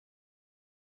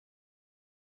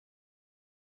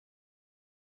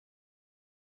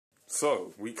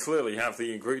So, we clearly have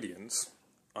the ingredients,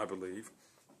 I believe.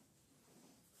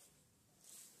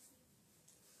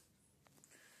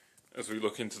 As we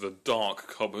look into the dark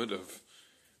cupboard of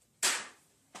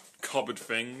cupboard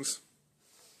things.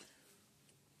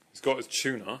 He's got his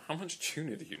tuna. How much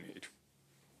tuna do you need?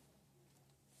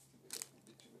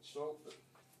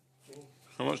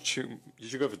 How much tuna? You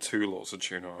should go for 2 lots of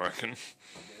tuna, I reckon.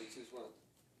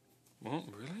 What?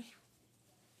 Really?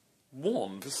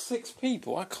 1 for 6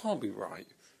 people? That can't be right.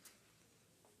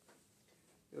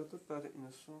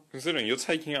 Considering you're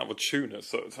taking out the tuna,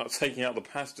 so it's like taking out the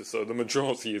pasta, so the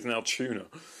majority is now tuna.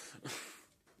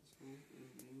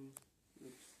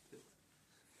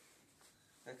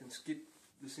 I can skip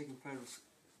the second part of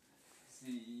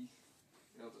the...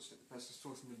 I'll just let the pasta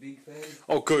sauce in the big pan.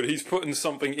 Oh good, he's putting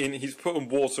something in, he's putting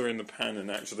water in the pan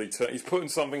and actually he's putting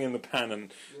something in the pan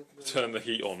and turn the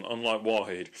heat on, unlike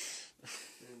Wahid.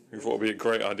 Who thought it would be a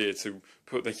great idea to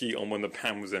put the heat on when the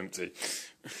pan was empty.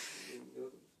 I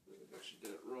actually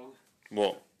did it wrong.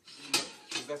 What?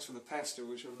 That's for the pasta,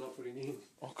 which I'm not putting in.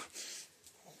 Oh.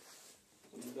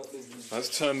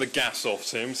 Let's turn the gas off,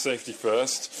 Tim. Safety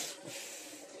first.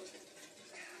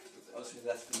 Obviously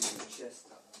that's the chest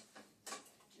up.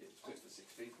 Yeah, it's good for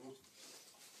 6 people.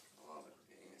 Oh, I'm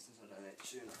getting it since I don't eat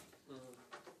tuna.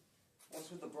 What's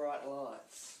with the bright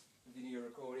lights? Video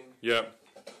recording? Yeah.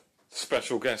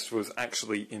 Special guest was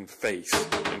actually in face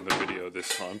in the video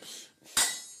this time.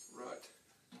 Right.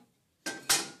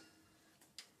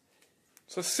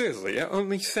 So seriously, it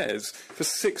only says for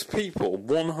 6 people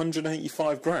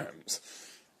 185 grams.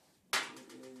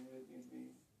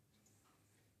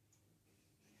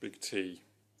 Big T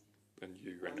and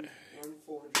you in it.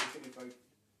 425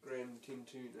 gram tin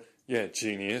tuna. Yeah,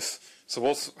 genius.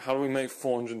 So how do we make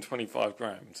 425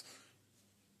 grams?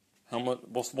 How much?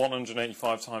 What's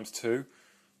 185 times 2?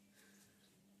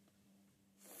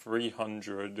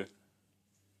 300.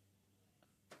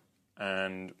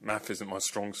 And math isn't my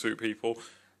strong suit, people.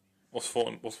 What's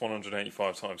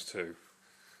 185 times 2?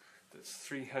 That's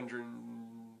 300.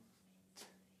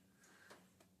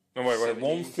 No, wait.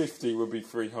 150 would be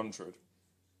 300. I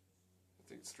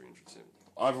think it's 370.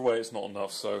 Either way, it's not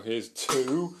enough. So here's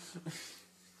 2,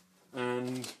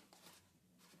 and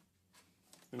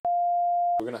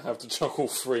we're gonna have to chuck all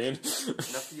 3 in.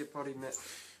 Enough for your potty, Matt.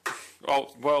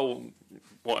 Oh well,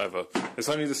 whatever. It's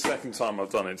only the 2nd time I've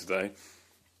done it today.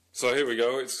 So here we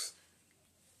go. It's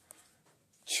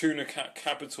tuna,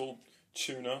 capital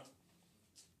tuna.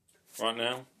 Right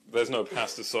now, there's no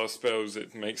pasta, so I suppose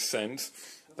it makes sense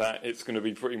that it's going to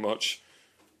be pretty much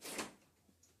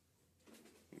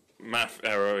math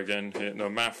error again here. No,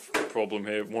 math problem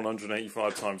here.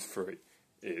 185 times 3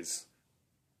 is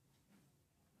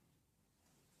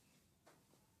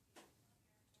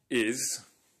Do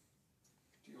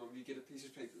you want me to get a piece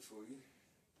of paper for you?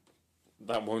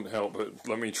 That won't help, but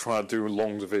let me try to do a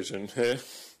long division here.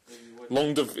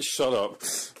 Shut up.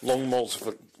 Long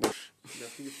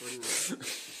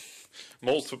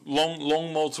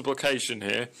long multiplication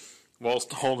here,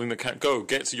 whilst holding the cat. Go,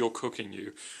 get to your cooking,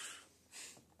 you.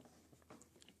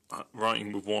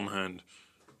 Writing with one hand.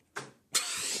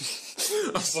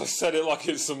 As I said it like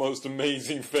it's the most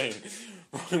amazing thing.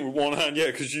 Writing with one hand, yeah,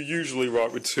 because you usually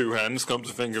write with 2 hands, come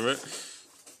to think of it.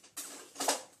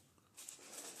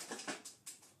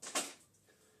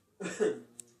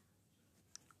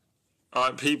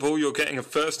 Alright people, you're getting a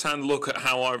first-hand look at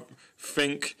how I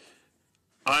think.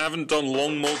 I haven't done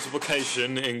long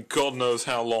multiplication in God knows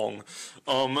how long.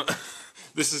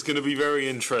 This is going to be very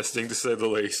interesting to say the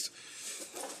least.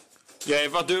 Yeah,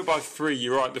 if I do it by 3,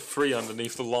 you write the 3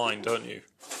 underneath the line, don't you?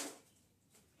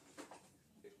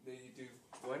 No, you do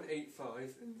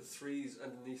 185 and the 3's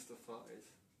underneath the 5.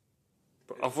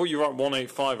 But I thought you write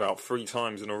 185 out 3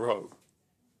 times in a row.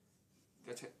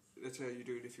 That's how you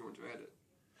do it if you want to add it.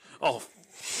 Oh.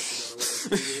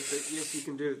 Yes, you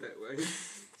can do it that way.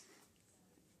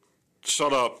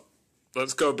 Shut up.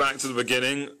 Let's go back to the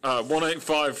beginning.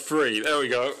 1853. There we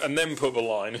go. And then put the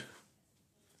line.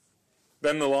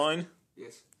 Then the line.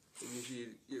 Yes. And usually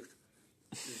there's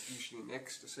usually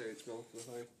next to say it's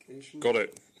multiplication. Got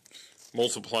it.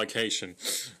 Multiplication.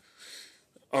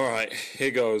 Alright, here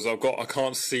goes. I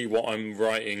can't see what I'm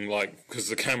writing, like, because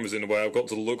the camera's in the way. I've got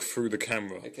to look through the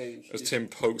camera. Okay. As Tim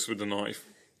pokes with the knife.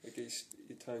 Okay,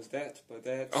 you times that by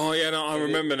that. Oh yeah, no, I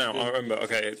remember now. I remember.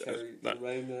 Okay,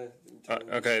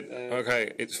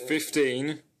 okay. It's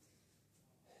 15.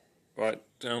 Right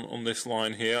down on this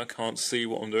line here. I can't see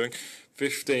what I'm doing.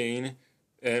 15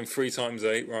 and 3 times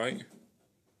 8, right?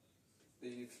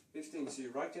 The 15. So you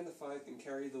write down the 5 and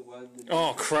carry the 1.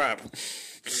 Oh crap!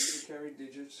 You carry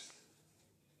digits.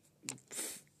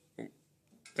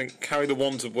 Then carry the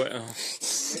ones of where.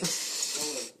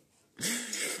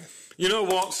 You know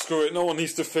what? Screw it. No one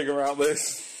needs to figure out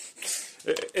this.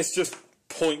 It's just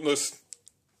pointless,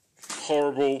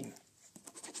 horrible.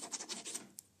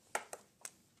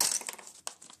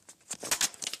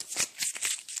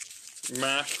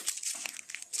 Math.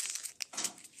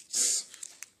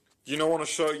 You don't want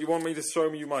to show? You want me to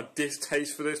show you my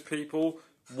distaste for this, people?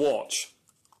 Watch.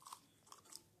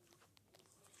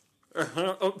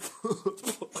 I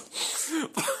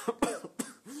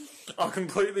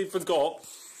completely forgot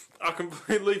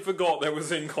there was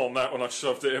ink on that when I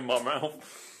shoved it in my mouth.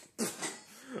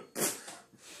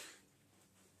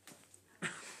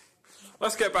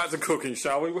 Let's get back to cooking,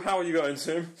 shall we? How are you going,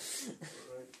 Tim?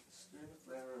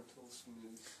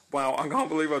 Wow, I can't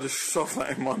believe I just shoved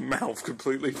that in my mouth,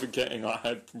 completely forgetting I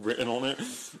had written on it.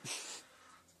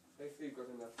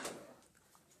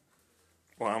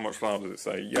 Well, how much flour does it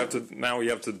say? You have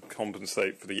to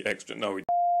compensate for the extra. No, enough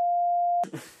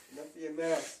for your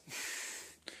mouth.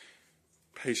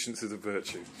 Patience is a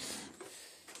virtue.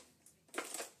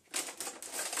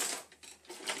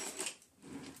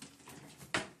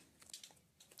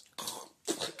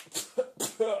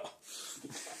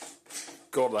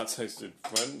 God, that tasted.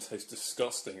 I didn't taste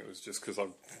disgusting. It was just because I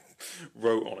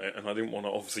wrote on it, and I didn't want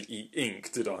to obviously eat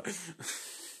ink, did I?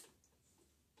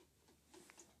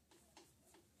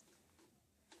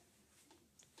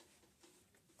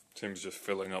 Tim's just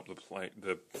filling up the plate,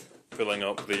 filling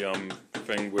up the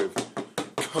thing with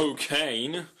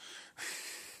cocaine.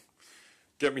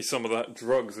 Get me some of that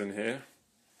drugs in here.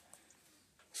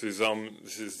 This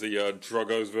is the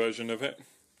Druggo's version of it.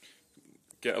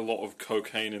 Get a lot of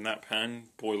cocaine in that pan,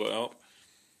 boil it up,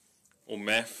 or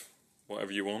meth,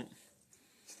 whatever you want.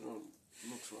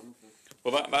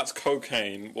 Well, that's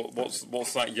cocaine.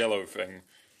 What's that yellow thing?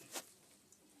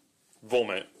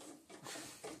 Vomit.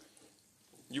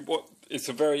 It's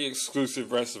a very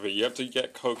exclusive recipe. You have to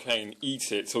get cocaine,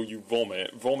 eat it till you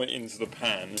vomit into the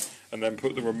pan, and then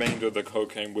put the remainder of the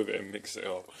cocaine with it and mix it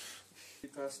up. You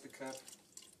pass the cup.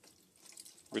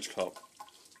 Which cup?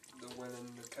 The one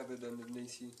in the cupboard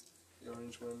underneath you, the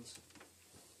orange ones.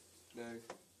 No,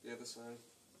 the other side.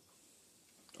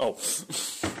 Oh.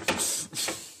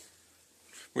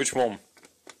 Which one?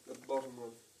 The bottom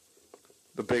one.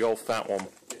 The big old fat one.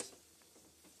 Yes.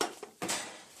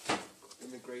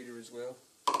 And the grater as well.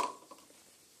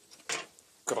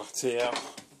 Grazie. I'll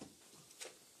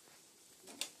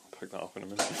pick that up in a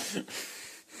minute.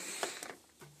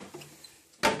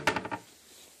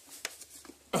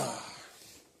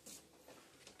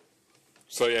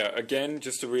 So yeah, again,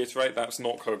 just to reiterate, that's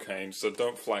not cocaine, so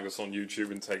don't flag us on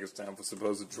YouTube and take us down for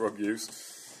supposed drug use.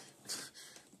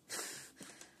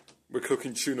 We're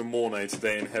cooking tuna mornay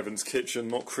today in Heaven's Kitchen,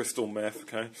 not crystal meth,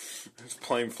 okay? It's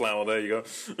plain flour, there you go.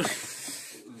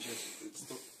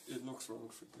 It looks wrong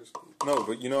for crystal. No,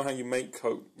 but you know how you make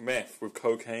meth with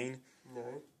cocaine?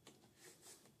 No.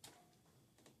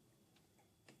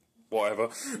 Whatever.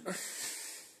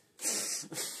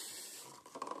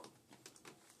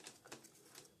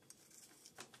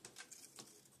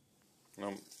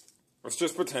 Let's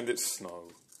just pretend it's snow.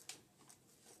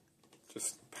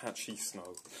 Just patchy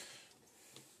snow.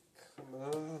 Come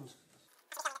on.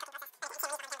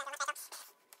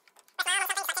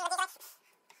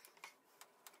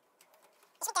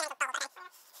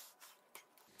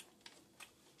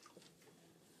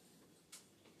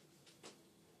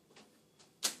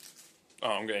 Oh,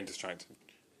 I'm getting distracted.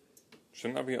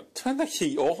 Shouldn't that be... Turn the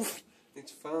heat off!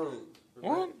 It's fine.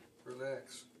 What?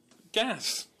 Relax.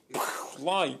 Gas!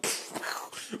 Light!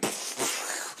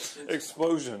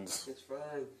 Explosions. It's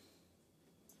fine.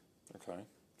 Okay.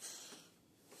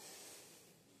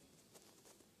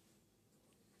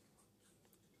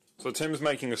 So Tim's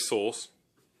making a sauce.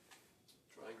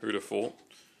 Who'd have thought?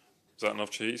 Is that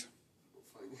enough cheese?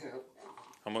 We'll find out.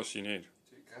 How much do you need?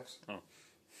 2 cups. Oh.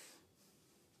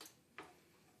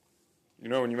 You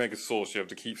know when you make a sauce you have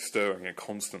to keep stirring it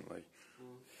constantly.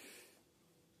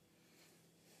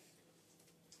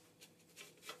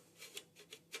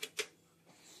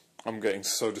 I'm getting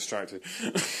so distracted.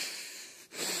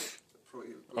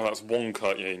 Oh, that's one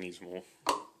cut. Yeah, he needs more.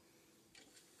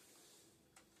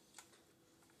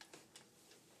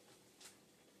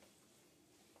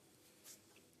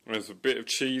 There's a bit of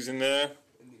cheese in there.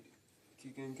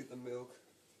 You can get the milk.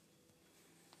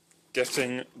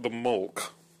 Getting the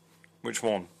milk. Which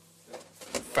one?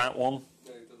 Fat one?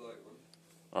 No, the light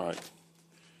one. Alright.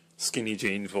 Skinny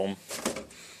jeans one.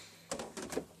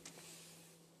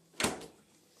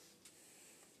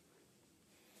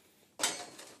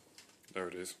 There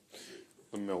it is.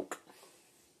 The milk.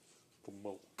 The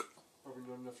milk. Probably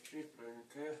not enough cheese, but I don't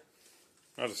care.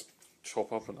 I'll just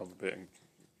chop up another bit and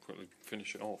quickly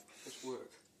finish it off. It's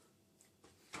work.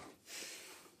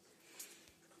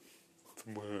 It's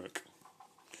work.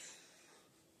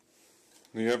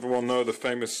 Do everyone know the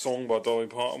famous song by Dolly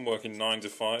Parton, working 9 to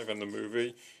 5, and the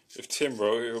movie? If Tim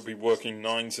wrote it, it would be working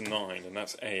 9 to 9, and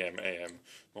that's AM,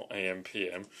 not AM,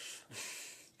 PM.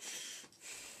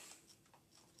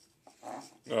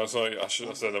 No, sorry, I should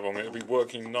have said that wrong. It would be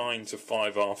working 9 to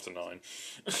 5 after 9.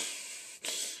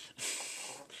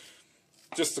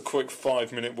 Just a quick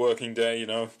 5-minute working day, you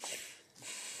know.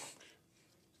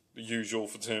 The usual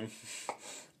for Tim.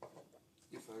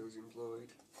 If I was employed.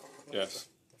 Yes.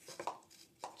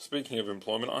 Speaking of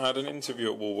employment, I had an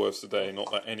interview at Woolworths today. Not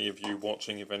that any of you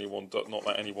watching, not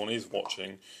that anyone is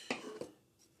watching,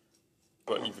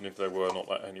 but even if they were, not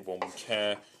that anyone would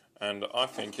care. And I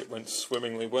think it went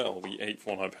swimmingly well, the 8th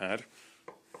one I've had.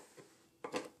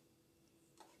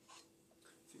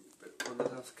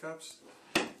 1.5 cups.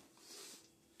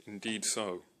 Indeed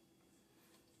so.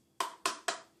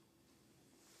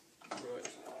 Right,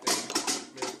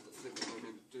 then what I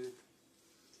need to do.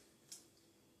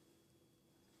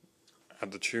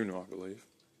 Add the tuna, I believe.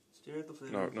 Stir the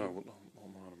flavour. No, what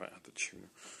am I on about? Add the tuna.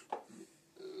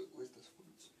 Where's this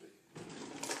one?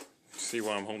 See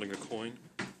why I'm holding a coin?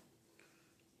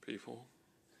 People.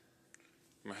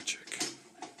 Magic.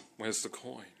 Where's the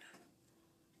coin?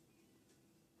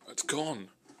 It's gone.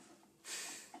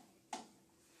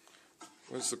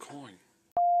 Where's the coin?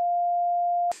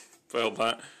 Failed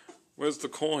that. Where's the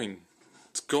coin?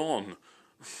 It's gone.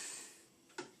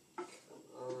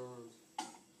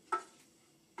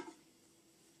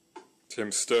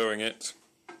 Tim's stirring it.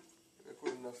 I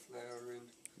put enough flour in.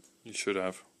 You should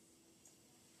have.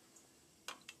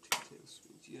 2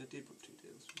 tablespoons. Yeah, I did put 2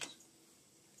 tablespoons.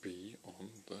 Be on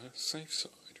the safe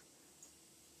side.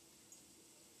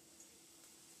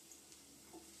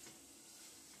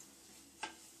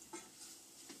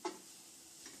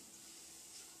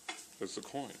 There's the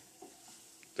coin.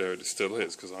 There it still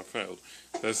is, because I failed.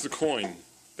 There's the coin.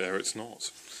 There it's not.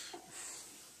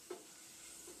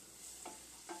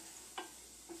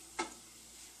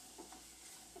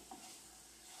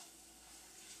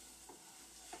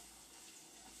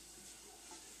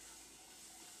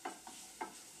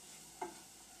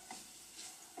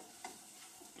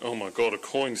 Oh my god, a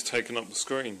coin's taken up the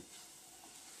screen.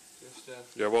 Just,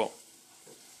 Yeah, what?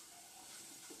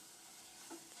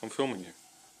 I'm filming you.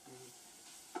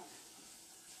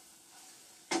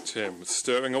 Tim,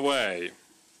 stirring away.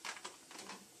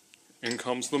 In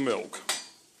comes the milk.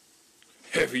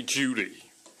 Heavy duty.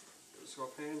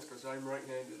 swap hands because I'm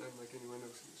right-handed, unlike anyone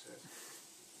else in the set.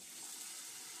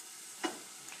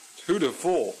 Who'd have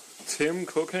thought? Tim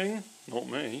cooking? Not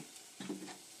me.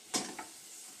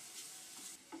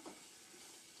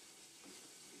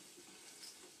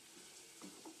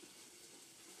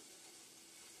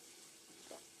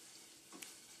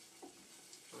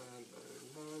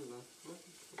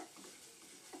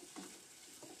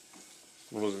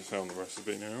 What does it say on the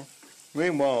recipe now?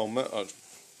 Meanwhile,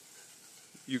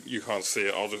 you can't see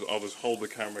it. I'll just hold the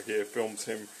camera here, film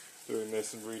Tim doing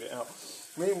this, and read it out.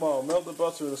 Meanwhile, melt the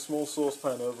butter in a small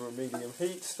saucepan over a medium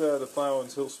heat. Stir the flour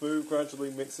until smooth. Gradually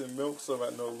mix in milk so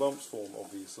that no lumps form.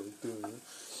 Obviously,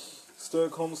 stir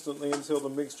constantly until the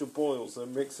mixture boils.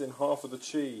 Then mix in half of the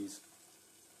cheese.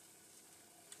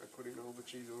 I put in all the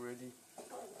cheese already.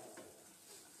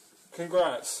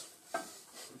 Congrats.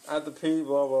 Add the pea,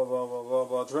 blah blah blah blah blah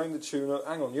blah. Drain the tuna.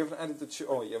 Hang on, you haven't added the tuna.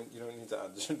 Oh, you don't need to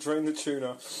add. Drain the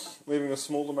tuna, leaving a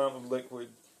small amount of liquid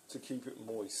to keep it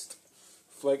moist.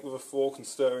 Flake with a fork and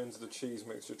stir into the cheese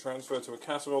mixture. Transfer to a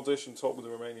casserole dish and top with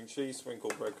the remaining cheese.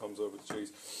 Sprinkle breadcrumbs over the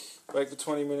cheese. Bake for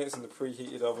 20 minutes in the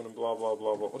preheated oven and blah blah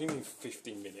blah blah. What do you mean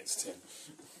 15 minutes, Tim?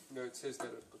 No, it says that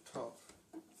at the top.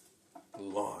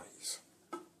 Lies.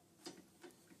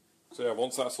 So yeah,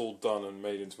 once that's all done and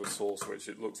made into a sauce, which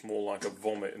it looks more like a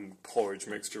vomit and porridge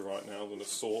mixture right now than a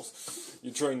sauce,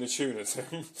 you drain the tuna, Tim.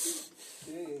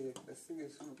 Yeah.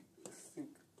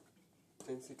 I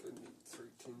don't think I need 3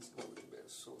 tins of the amount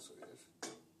of sauce I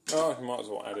have. Oh, you might as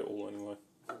well add it all anyway.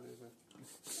 Whatever.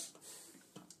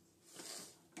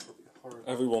 Probably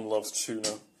horribly. Everyone loves tuna.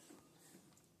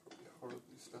 Probably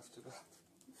horribly stuffed it up.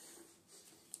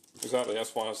 Exactly,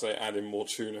 that's why I say add in more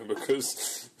tuna,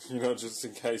 because, just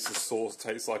in case the sauce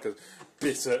tastes like a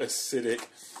bitter, acidic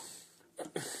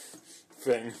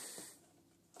thing.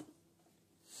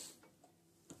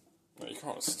 No, you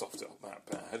can't have stuffed it up that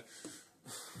bad.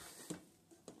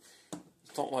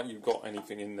 It's not like you've got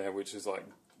anything in there which is like,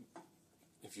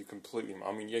 if you completely...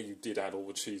 I mean, yeah, you did add all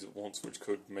the cheese at once, which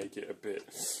could make it a bit...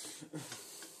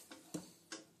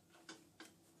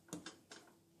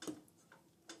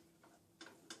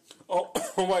 Oh,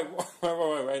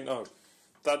 wait, no.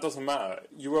 That doesn't matter.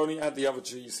 You only add the other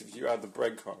cheese if you add the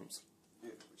breadcrumbs.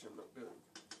 Yeah, which I'm not doing.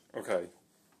 Okay.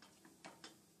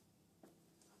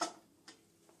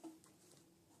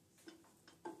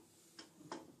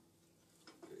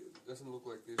 It doesn't look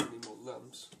like there's any more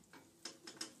lumps.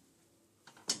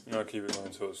 No, keep it going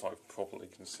until it's like properly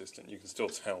consistent. You can still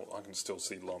tell. I can still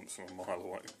see lumps from a mile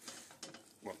away.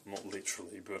 Well, not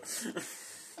literally, but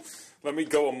let me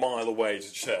go a mile away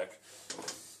to check.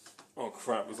 Oh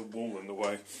crap! There's a wall in the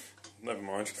way. Never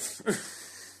mind. This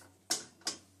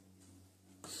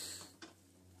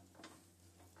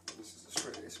is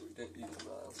Australia, so we don't use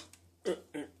miles.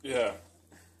 Yeah.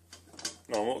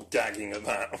 No, I'm not gagging at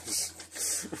that.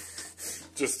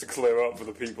 Just to clear up for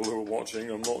the people who are watching,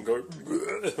 I'm not going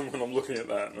when I'm looking at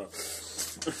that. No.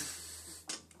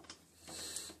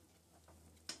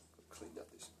 Clean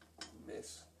up this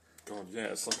mess. God, yeah,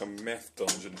 it's like a meth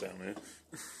dungeon down here.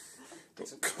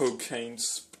 Got cocaine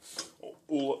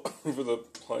all over the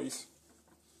place.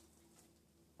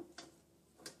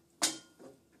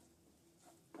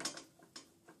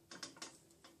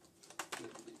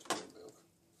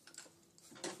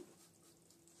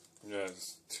 Yeah,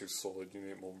 it's too solid. You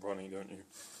need it more runny, don't you?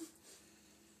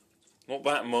 Not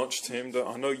that much, Tim.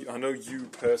 I know you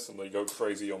personally go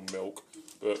crazy on milk,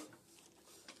 but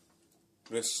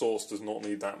this sauce does not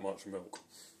need that much milk.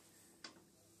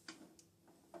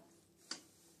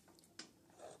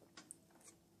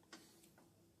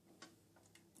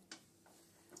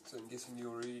 So I'm guessing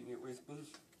you're eating it with me?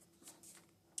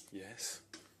 Yes.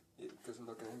 Yeah, because I'm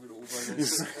not going to have it all by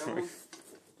myself.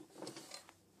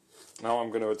 Now I'm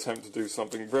going to attempt to do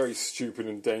something very stupid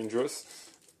and dangerous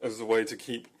as a way to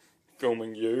keep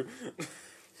filming you.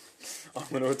 I'm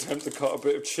going to attempt to cut a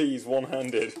bit of cheese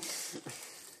one-handed.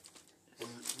 And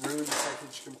ruin the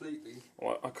package completely.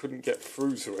 Well, I couldn't get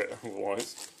through to it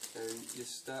otherwise. And you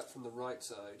start from the right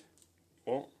side.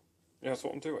 What? Yeah, that's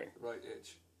what I'm doing. Right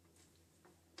edge.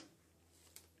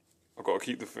 I've got to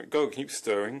keep keep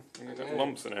stirring. You get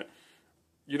lumps in it.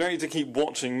 You don't need to keep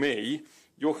watching me.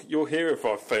 You'll hear if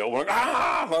I fail. Like,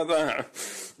 like that.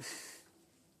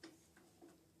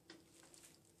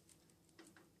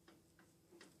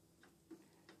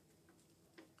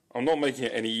 I'm not making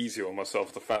it any easier on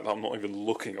myself, the fact that I'm not even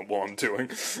looking at what I'm doing.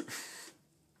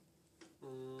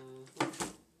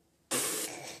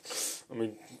 Let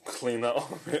me clean that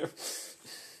up a bit.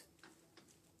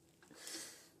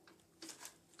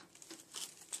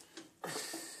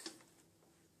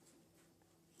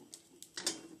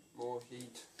 More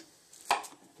heat. I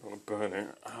want to burn it.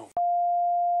 Ow.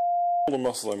 All the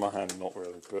muscle in my hand, not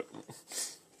really, but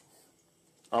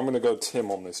I'm going to go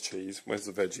Tim on this cheese. Where's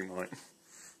the Vegemite?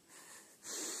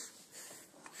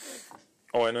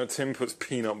 Oh, I know Tim puts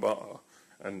peanut butter,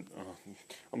 and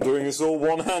I'm doing this all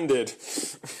one-handed.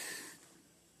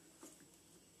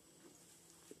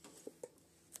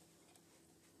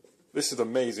 This is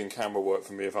amazing camera work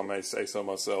for me, if I may say so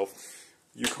myself.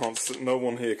 You can't. No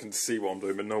one here can see what I'm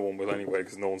doing, but no one will anyway,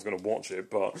 because no one's going to watch it.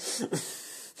 But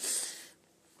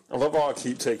I love how I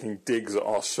keep taking digs at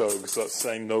our show, because that's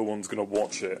saying no one's going to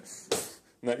watch it.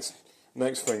 Next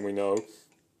thing we know,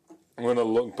 I'm going to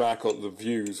look back at the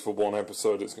views for one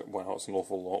episode. Wow, it's an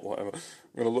awful lot. Whatever.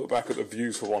 I'm going to look back at the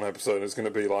views for one episode. And it's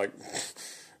going to be like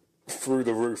through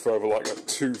the roof, over like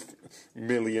 2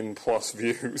 million plus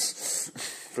views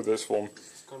for this one.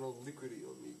 It's gone all liquidy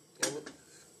on me. Damn it.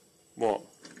 What?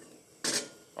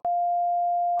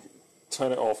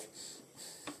 Turn it off.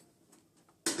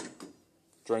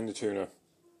 Drain the tuna.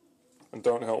 And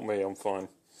don't help me, I'm fine.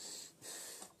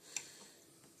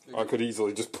 I could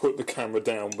easily just put the camera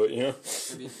down, but yeah.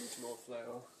 Maybe it's more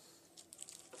flour.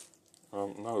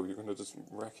 No, you're going to just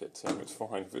wreck it, Tim. It's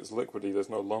fine. If it's liquidy, there's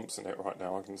no lumps in it right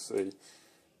now, I can see. You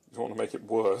don't want to make it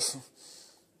worse.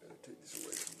 Better take this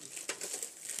away from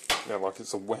me. Yeah, like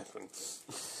it's a weapon.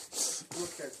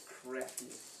 Look how crappy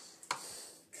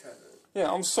cut it.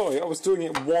 Yeah, I'm sorry, I was doing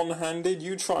it one-handed.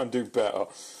 You try and do better.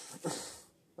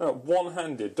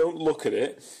 One-handed, don't look at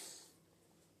it.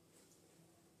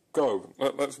 Go,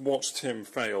 let's watch Tim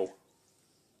fail.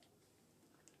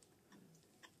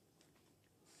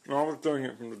 No, I was doing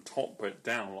it from the top bit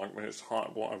down, like when it's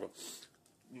hot, whatever.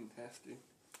 You didn't have to.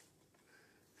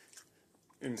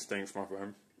 Instincts, my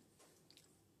friend.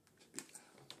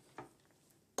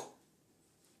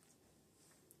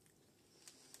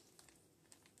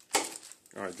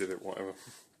 I did it, whatever.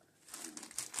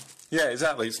 Yeah,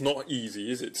 exactly. It's not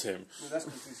easy, is it, Tim? No, that's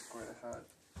because it's quite hard.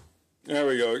 There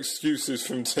we go. Excuses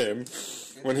from Tim.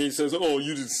 When he says, oh,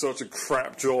 you did such a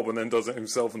crap job, and then does it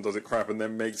himself and does it crap, and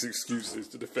then makes excuses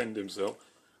to defend himself.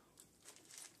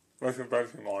 That's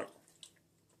exactly right.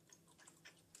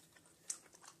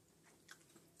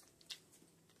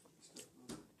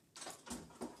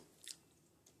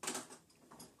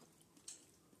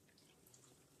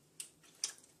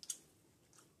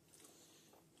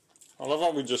 I love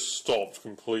how we just stopped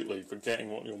completely,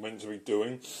 forgetting what you're meant to be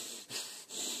doing.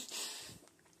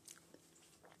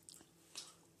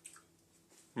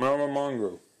 Mama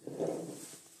Mango.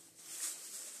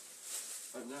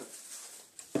 Oh no.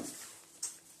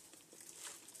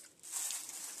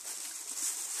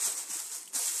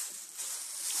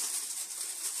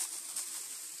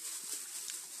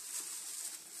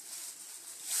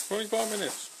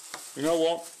 $25. You know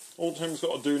what? All Tim's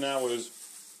got to do now is,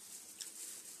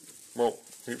 well,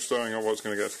 keep stirring up what's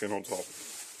going to get skin on top.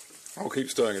 I'll keep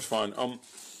stirring, it's fine.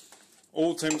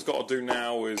 All Tim's got to do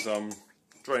now is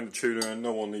drain the tuna, and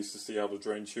no one needs to see how to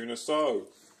drain tuna. So,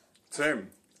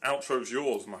 Tim, outro's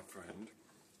yours, my friend.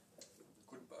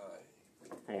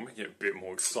 Goodbye. Come on, make it a bit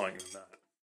more exciting than that.